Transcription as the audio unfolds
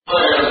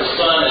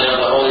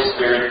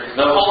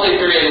Holy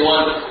Three in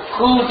One,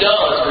 who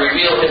does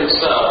reveal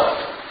Himself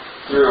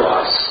through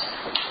us.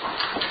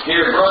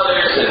 Dear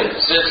brothers and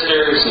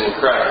sisters in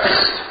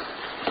Christ,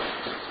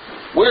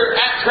 we're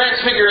at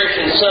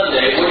Transfiguration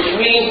Sunday, which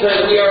means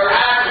that we are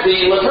at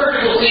the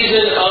liturgical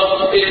season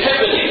of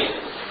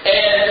Epiphany.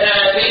 And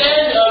at the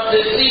end of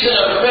this season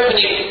of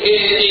Epiphany,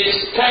 it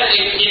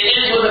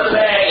ends with a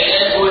bang. It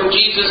ends with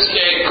Jesus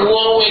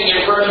glowing in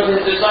front of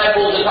His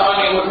disciples and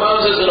talking with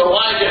Moses and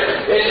Elijah.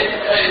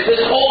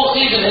 This whole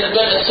season has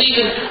been a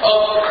season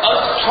of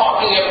us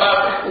talking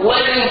about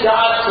letting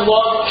God's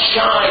love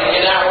shine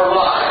in our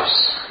lives.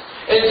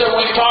 And so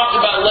we've talked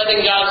about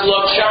letting God's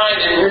love shine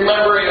and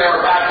remembering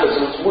our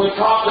baptisms. We've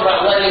talked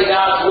about letting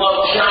God's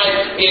love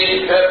shine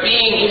in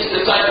being His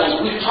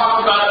disciples. We've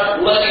talked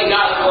about letting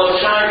God's love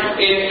shine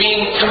in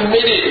being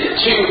committed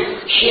to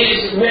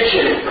His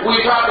mission.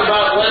 We've talked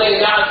about letting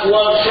God's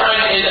love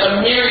shine in a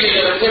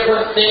myriad of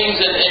different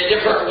things and in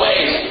different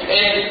ways.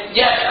 And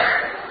yet,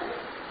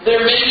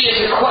 there maybe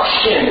is a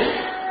question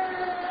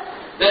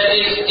that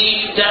is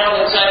deep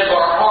down inside of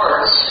our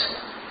hearts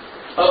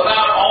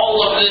about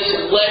all of this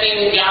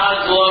letting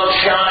God's love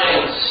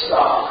shine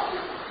stuff.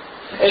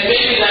 And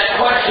maybe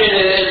that question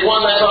is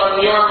one that's on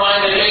your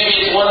mind, and maybe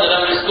it's one that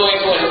I'm just going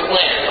to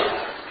implant.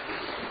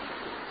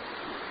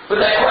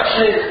 But that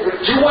question is,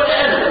 to what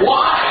end?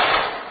 Why?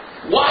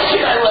 Why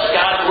should I let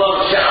God's love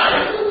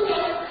shine?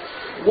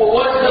 Well,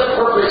 what's the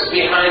purpose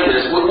behind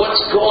this?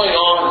 What's going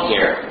on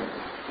here?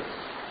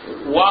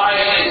 Why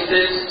is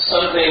this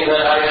something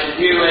that I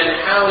should do,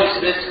 and how is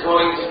this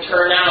going to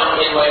turn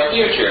out in my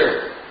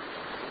future?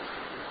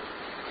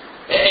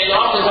 And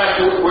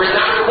oftentimes we're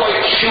not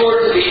quite sure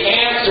to the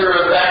answer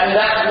of that, and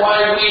that's why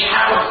we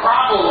have a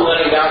problem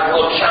letting God's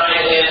love shine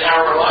in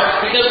our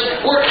lives, because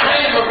we're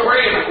kind of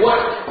afraid of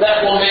what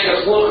that will make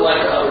us look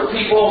like to other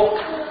people,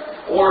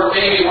 or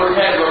maybe we're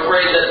kind of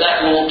afraid that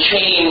that will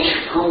change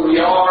who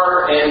we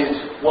are,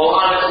 and, well,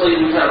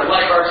 honestly, we kind of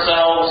like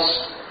ourselves,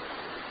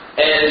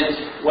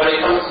 and when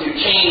it comes to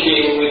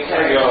changing, we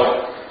kind of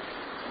go,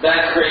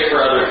 that's great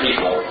for other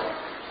people.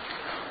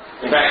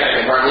 In fact, I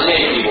can hardly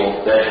name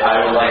people that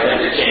I would like them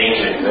to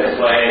change in this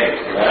way,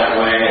 that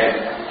way.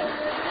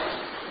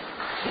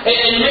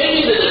 And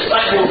maybe the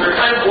disciples are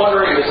kind of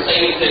wondering the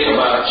same thing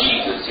about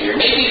Jesus here.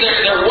 Maybe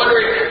they're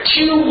wondering,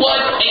 to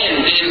what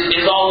end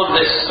is all of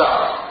this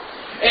stuff?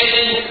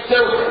 And so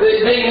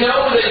they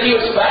know that He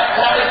was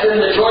baptized in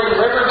the Jordan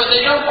River, but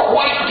they don't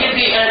quite get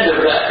the end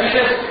of that.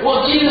 Because,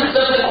 well, Jesus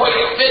doesn't quite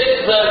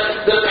fit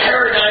the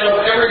paradigm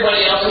of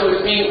everybody else who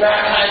was being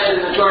baptized in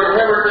the Jordan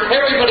River.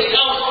 Everybody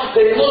else,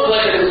 they look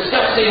like a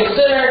disgusting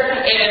sinner,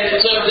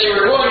 and so they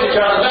were going to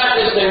John the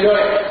Baptist and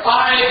going,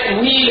 I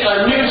need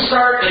a new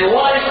start in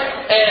life,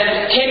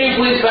 and can you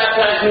please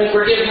baptize me,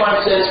 forgive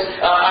my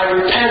sins,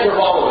 I repent of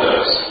all of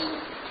those.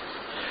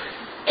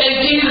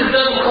 And Jesus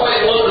doesn't quite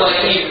look like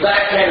He's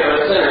that kind of a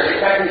sinner. In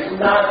fact, He's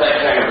not that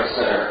kind of a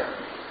sinner.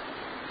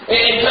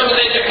 And so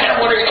they're kind of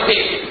wondering,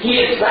 okay, He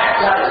is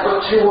baptized, but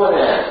to what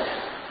end?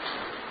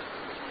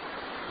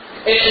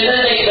 And then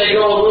they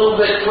go a little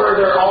bit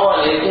further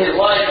on in His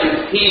life,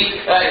 and He's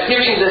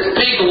giving this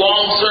big,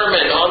 long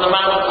sermon on the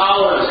Mount of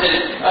Olives, and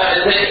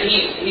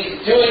He's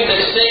doing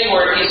this thing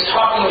where He's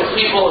talking to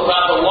people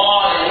about the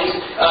law,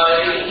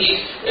 and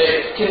He's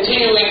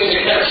continuing to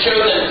kind of show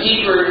them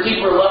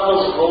deeper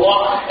levels of the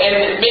law.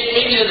 And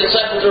maybe the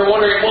disciples are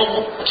wondering,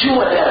 well, to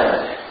what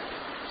end?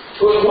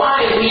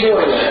 Why is He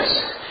doing this?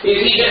 Is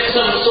He just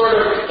some sort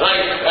of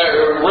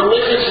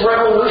religious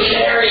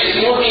revolutionary? Is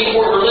He looking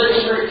for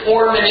religious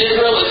reform in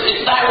Israel?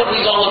 Is that what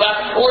He's all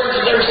about? Or is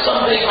there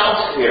something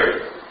else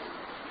here?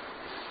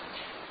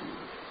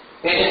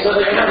 And so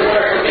they're kind of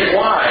wondering, okay,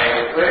 why?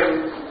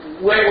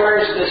 Where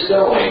is this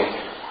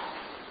going?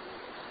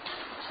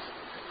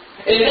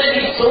 And then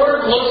He sort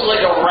of looks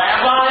like a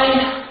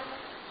rabbi,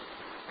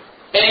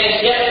 and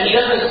yet He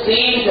doesn't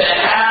seem to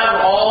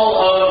have all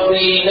of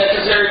the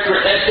necessary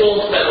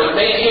credentials that would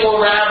make Him a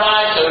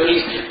rabbi, so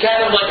He's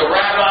kind of like a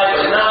rabbi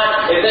but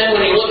not. And then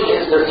when you look at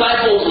His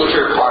disciples, which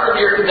are part of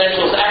your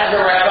credentials as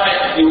a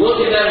rabbi, you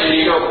look at them and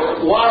you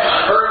go, why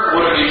on earth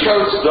would you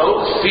chose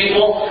those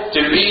people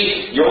to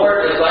be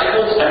your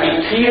disciples? I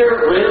mean,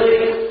 Peter,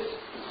 really?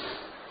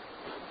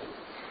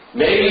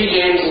 Maybe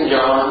James and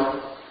John.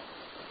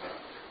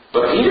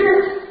 But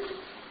Peter?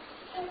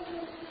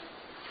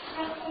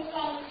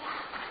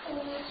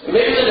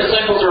 Maybe the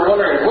disciples are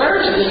wondering, where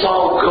is this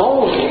all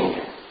going?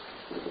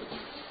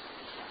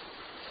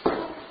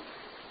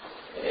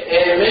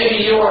 And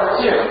maybe you are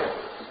too.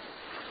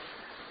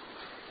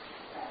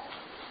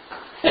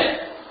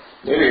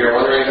 Maybe you're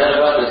wondering that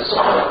about this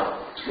song.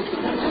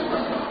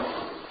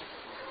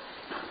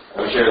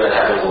 I'm sure that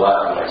happens a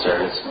lot in my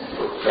sermons.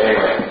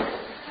 Anyway.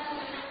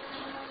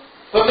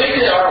 But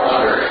maybe they are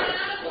wondering,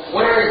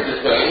 where is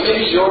this going?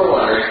 Maybe you're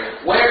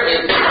wondering, where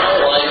is my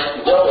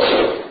life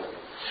going?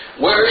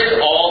 Where is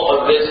all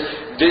of this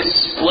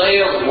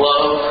display of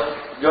love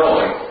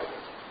going?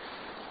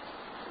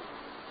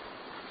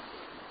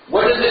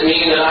 What does it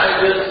mean that I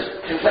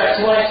just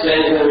confess my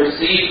sins and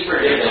receive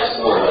forgiveness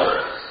for them?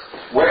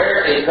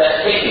 Where is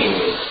that taking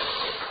me?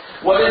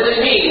 What does it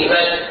mean?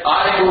 That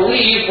I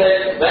believe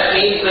that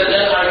means that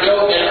then I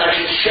go and I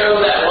should show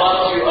that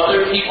love to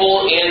other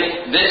people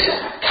in this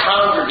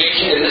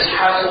congregation, in this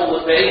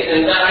household of faith,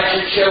 and that I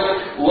should show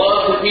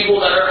love to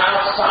people that are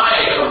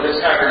outside of this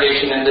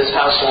congregation, in this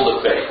household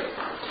of faith.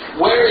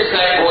 Where is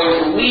that going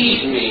to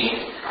lead me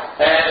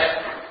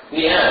at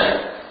the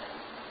end?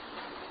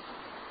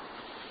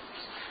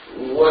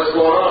 What's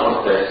going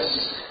on with this?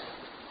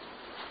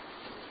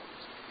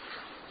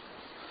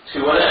 To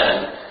an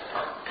end.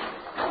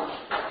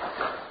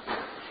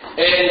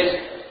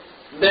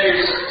 And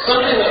there's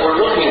something that we're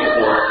looking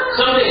for,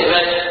 something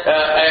that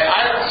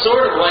I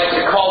sort of like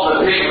to call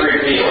the big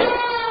reveal.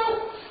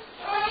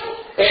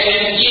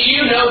 And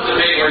you know the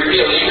big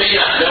reveal. You may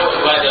not know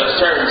it by those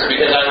terms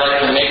because I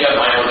like to make up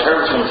my own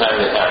terms from time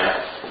to time.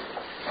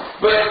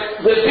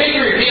 But the big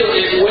reveal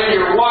is when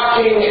you're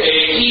watching a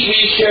TV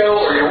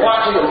show or you're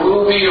watching a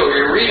movie or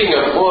you're reading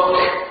a book,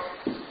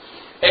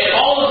 and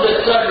all of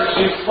a sudden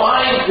you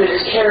find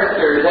this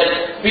character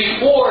that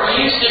before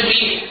used to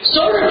be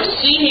sort of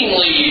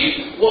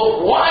seemingly,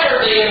 well, why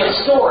are they in the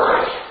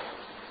story?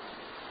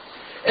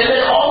 And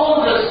then all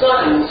of a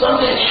sudden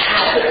something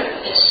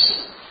happens.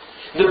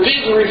 The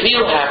big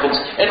reveal happens,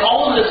 and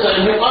all of a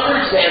sudden you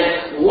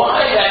understand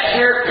why that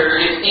character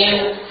is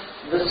in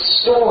the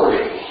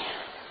story.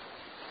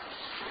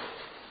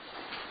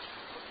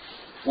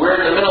 We're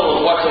in the middle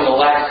of watching the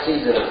last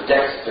season of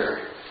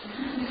Dexter.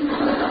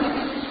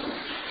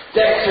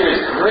 Dexter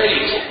is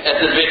great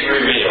at the big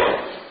reveal.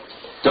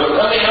 Don't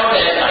tell me how it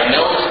ends. I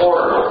know it's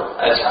horrible.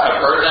 I've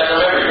heard that from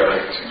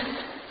everybody.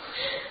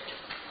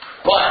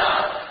 But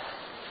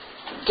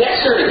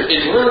Dexter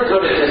is really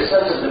good at this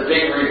sense of the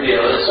big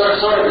reveal. It's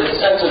sort of this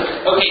sense of,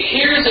 okay,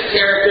 here's a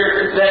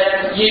character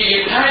that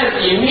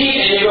you meet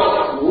and you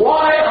go,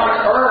 why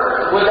on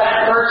earth would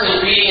that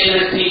person be in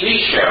this TV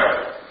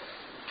show?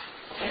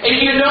 And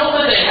you know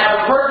that they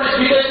have a purpose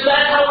because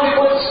that's how we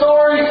put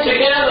stories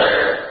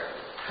together.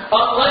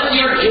 Unless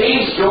you're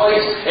James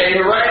Joyce and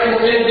you're writing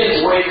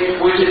Finnegan's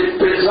Wake, which is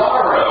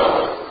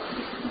bizarro.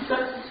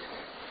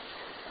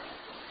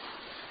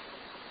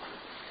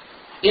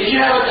 If you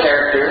have a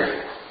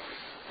character,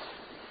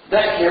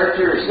 that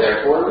character is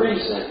there for a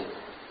reason.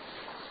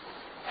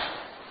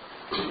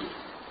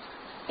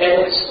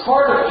 And it's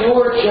part of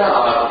your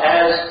job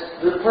as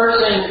the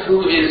person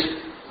who is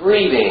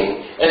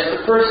reading, as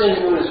the person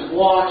who is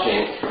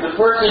watching, the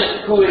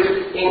person who is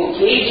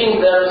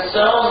engaging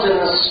themselves in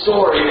the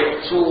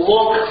story, to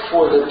look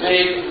for the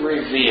big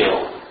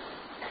reveal.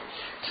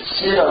 To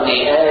sit on the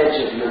edge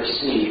of your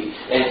seat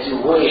and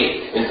to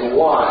wait and to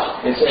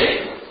watch and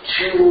say,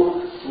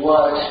 to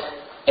what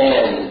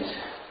end?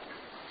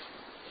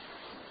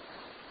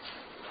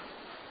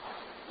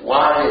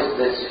 Why is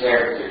this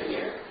character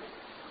here?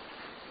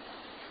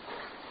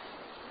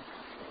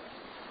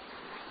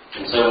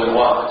 And so we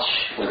watch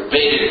with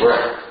bated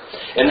breath.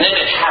 And then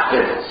it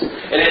happens.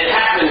 And it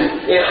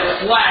happens in a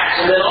flash.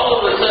 And then all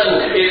of a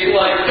sudden, it's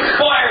like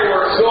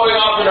fireworks going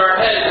off in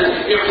our heads.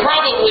 And it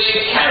probably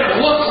kind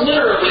of looks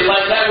literally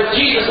like that with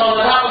Jesus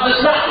on the top of this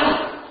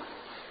mountain.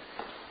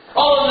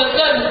 All of a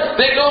sudden,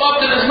 they go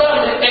up to this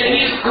mountain and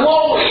he's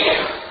glowing.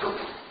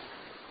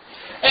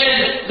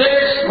 And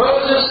there's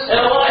Moses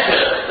and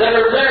Elijah that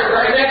are there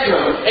right next to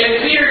him.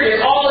 And Peter gets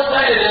all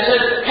excited and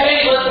says,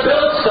 hey, let's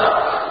build stuff.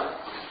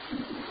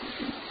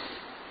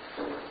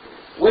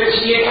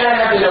 Which you kind of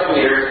have to know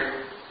Peter.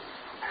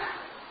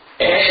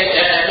 And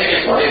I think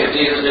it's funny that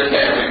Jesus just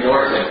kind of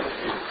ignores him.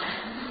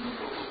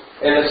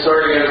 And the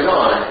story goes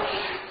on.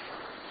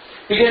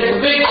 Because the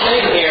big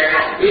thing here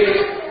is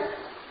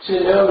to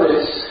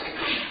notice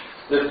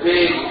the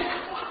big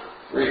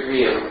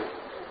reveal.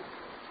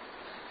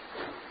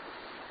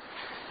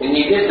 And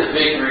you get the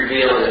big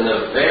reveal in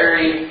the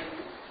very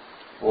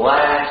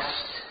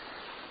last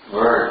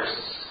verse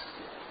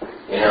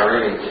in our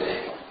reading today.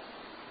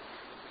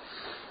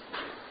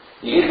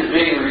 You get the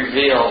big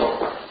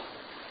reveal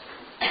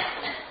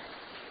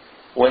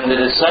when the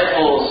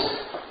disciples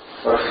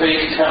are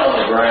face down on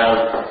the ground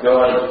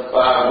going,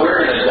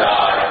 we're going to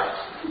die.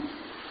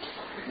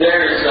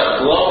 There's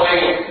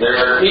glowing. There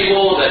are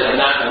people that have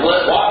not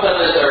walked on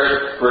this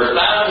earth for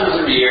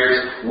thousands of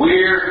years.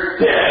 We're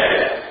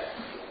dead.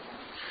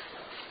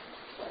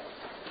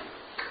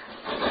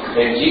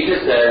 And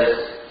Jesus says,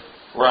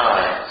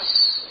 rise.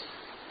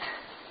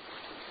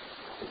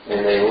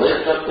 And they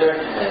lift up their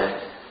head.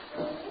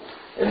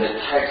 And the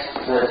text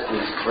says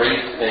this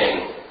great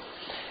thing.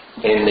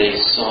 And they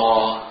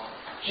saw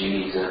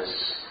Jesus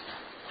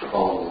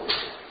only.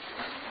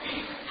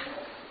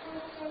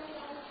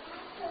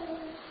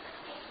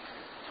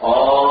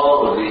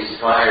 All of these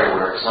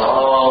fireworks,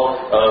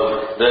 all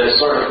of the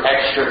sort of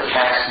extra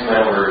cast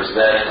members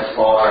that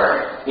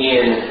are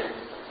in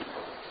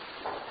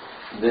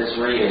this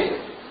reading,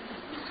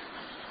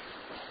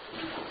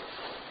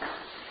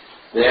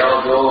 they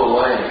all go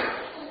away.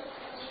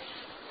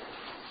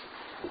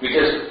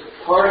 Because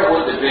part of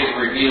what the big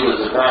reveal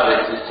is about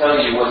is to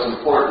tell you what's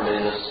important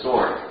in this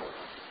story.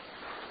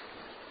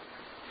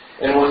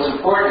 And what's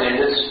important in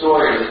this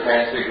story of the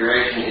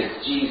Transfiguration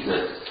is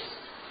Jesus.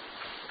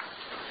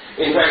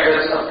 In fact,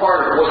 that's a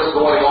part of what's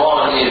going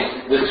on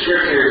in the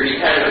Scripture. If you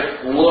kind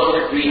of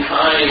look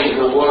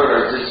behind the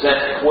words, is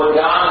that what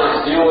God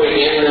is doing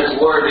in this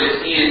Word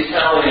is He is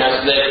telling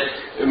us that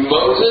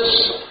Moses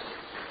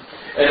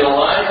and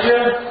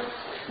Elijah,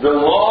 the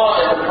law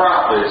and the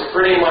prophets,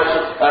 pretty much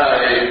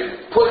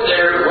put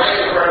there right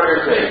in front of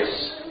your face.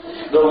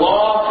 The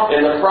law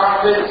and the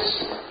prophets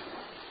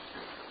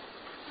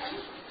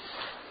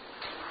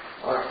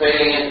are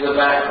fading into the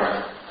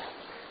background.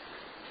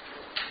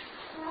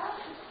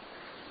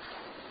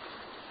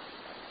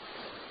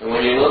 And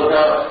when you look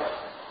up,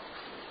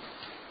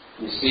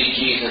 you see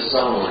Jesus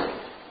only.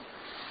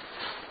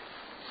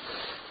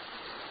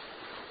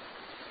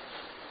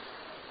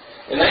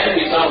 And that can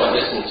be somewhat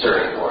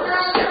disconcerting for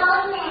us.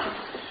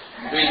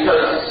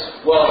 Because,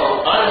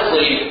 well,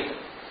 honestly,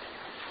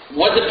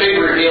 what the big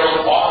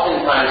reveal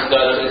oftentimes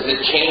does is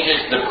it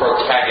changes the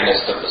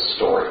protagonist of the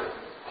story.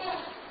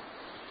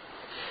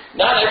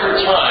 Not every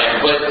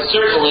time, but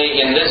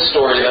certainly in this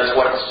story that's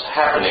what's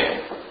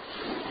happening.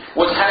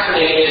 What's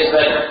happening is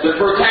that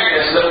the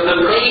protagonist, the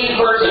main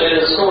person in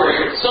the story,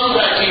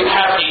 sometimes you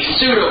have a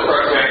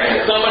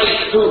pseudo-protagonist, somebody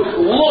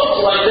who looks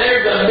like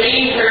they're the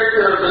main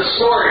character of the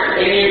story,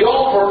 and you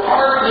go for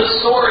part of the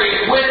story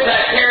with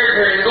that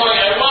character and going,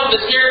 I love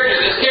this character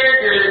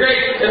is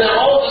great, and then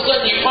all of a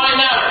sudden you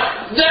find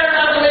out they're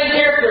not the main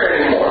character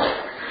anymore.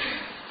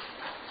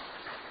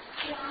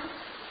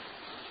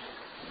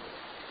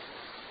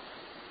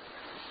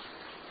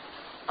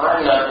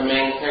 I'm not the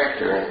main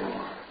character anymore.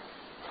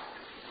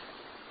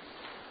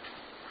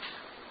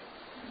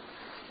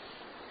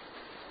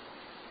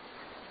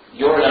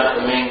 You're not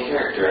the main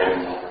character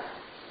anymore.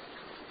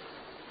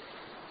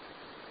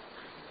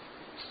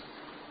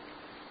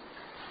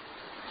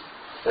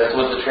 That's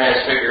what the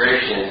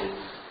Transfiguration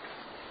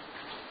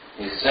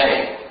is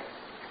saying.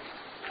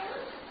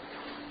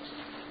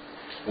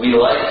 We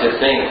like to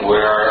think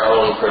we're our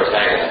own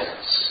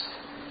protagonists.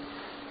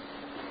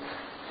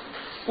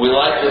 We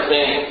like to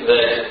think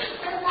that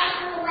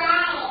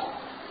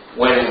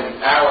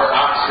when our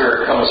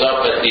Oscar comes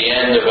up at the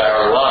end of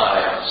our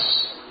lives,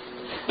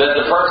 that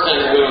the person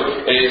who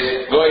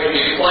is going to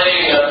be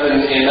playing us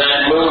in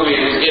that movie,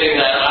 who's getting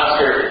that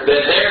Oscar,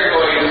 that they're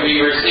going to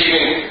be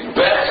receiving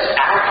Best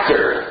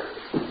Actor,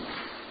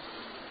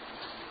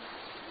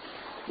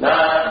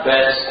 not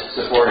Best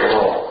Supporting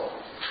Role.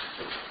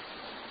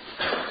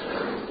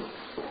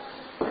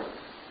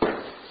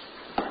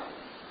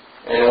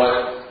 And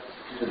what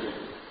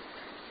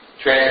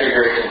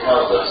Transfiguration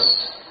tells us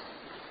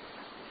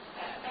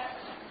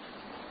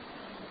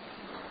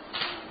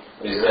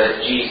is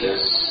that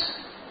Jesus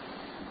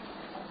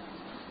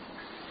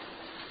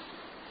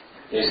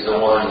is the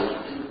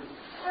one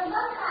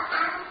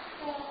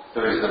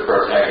who is the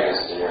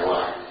protagonist in your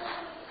life.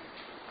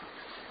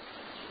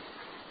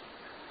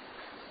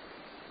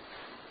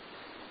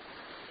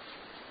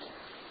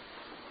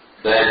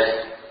 That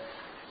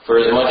for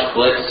as much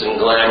glitz and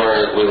glamour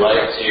as we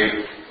like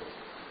to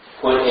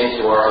put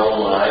into our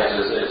own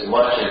lives, as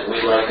much as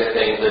we like to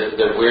think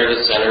that we're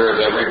the center of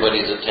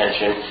everybody's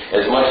attention,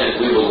 as much as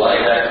we would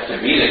like that to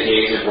be the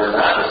case if we're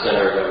not the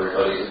center of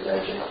everybody's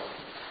attention,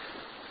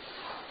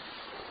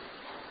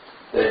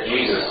 that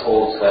Jesus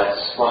holds that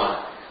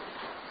spot.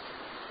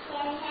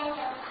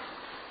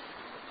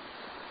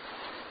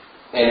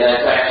 And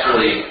that's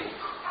actually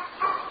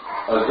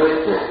a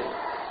good thing.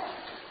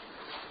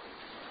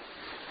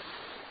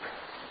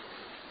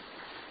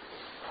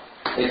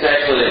 It's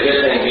actually a good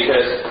thing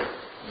because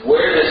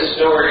where this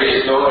story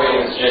is going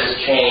has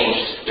just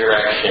changed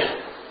direction.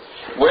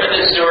 Where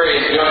this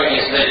story is going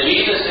is that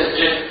Jesus has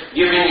just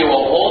given you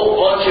a whole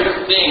bunch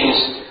of things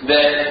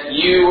that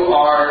you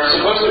are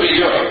supposed to be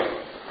doing.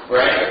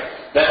 Right?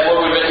 That's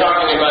what we've been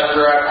talking about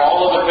throughout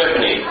all of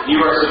Epiphany.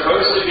 You are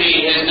supposed to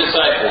be His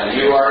disciple.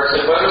 You are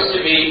supposed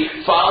to be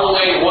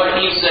following what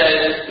He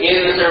said in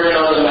the Sermon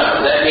on the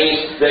Mount. That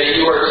means that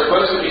you are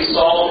supposed to be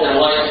salt and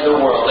light to the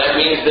world. That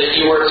means that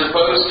you are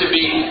supposed to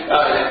be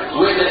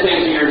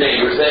witnessing to your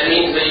neighbors. That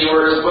means that you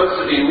are supposed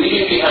to be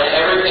leaving behind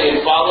everything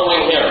and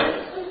following Him.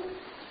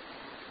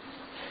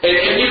 And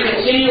if you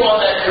continue on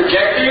that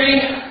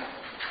trajectory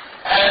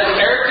as a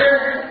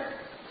character,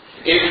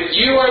 if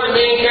you are the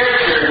main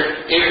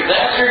character, if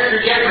that's your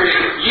trajectory,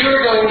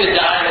 you're going to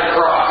die on a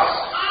cross.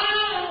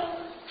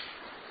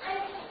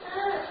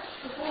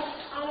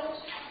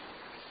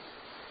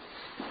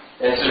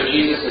 And so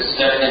Jesus has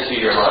stepped into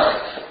your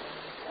life.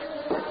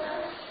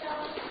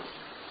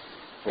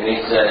 And He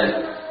said,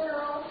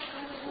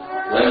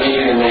 let me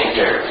be the main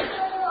character.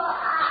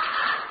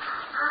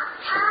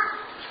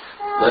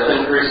 Let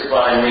them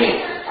crucify me.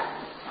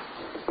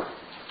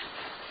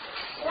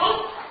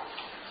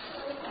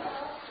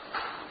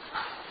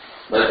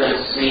 Let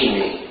them see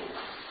me.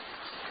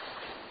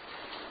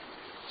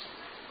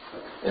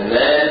 And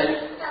then,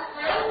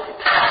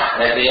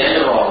 at the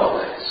end of all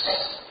of this,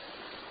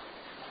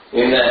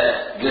 in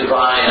that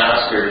divine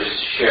Oscars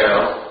show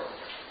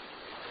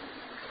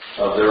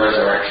of the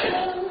resurrection,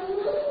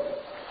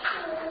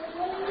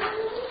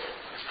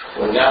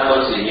 when God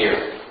looks at you,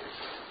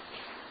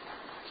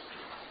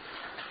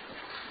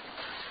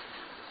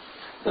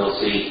 they'll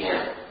see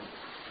Him.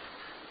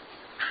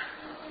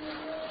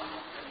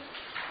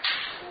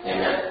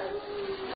 Amen.